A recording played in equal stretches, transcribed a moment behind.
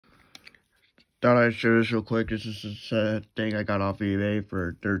Thought I'd show this real quick. This is this thing I got off eBay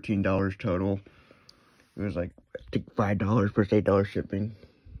for $13 total. It was like, I think $5 plus $8 shipping.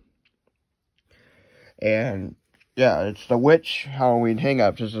 And yeah, it's the Witch Halloween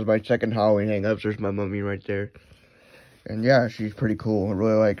hang-ups. This is my second Halloween hang-ups. There's my mummy right there. And yeah, she's pretty cool. I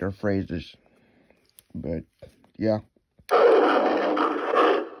really like her phrases. But yeah. Trick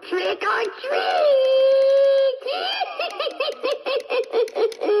or treat!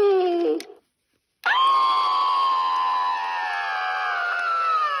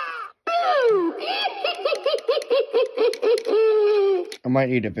 I might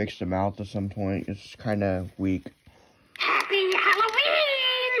need to fix the mouth at some point. It's kind of weak. Happy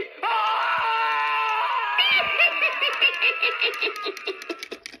Halloween!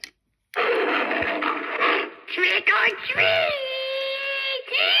 Trick or treat!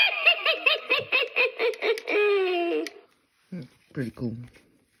 Pretty cool.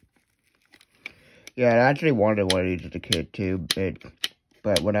 Yeah, I actually wanted one of these as a kid too,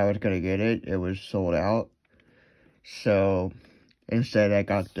 but when I was gonna get it, it was sold out. So instead, I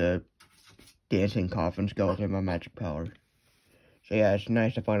got the dancing coffin skeleton, my magic power. So yeah, it's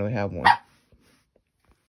nice to finally have one.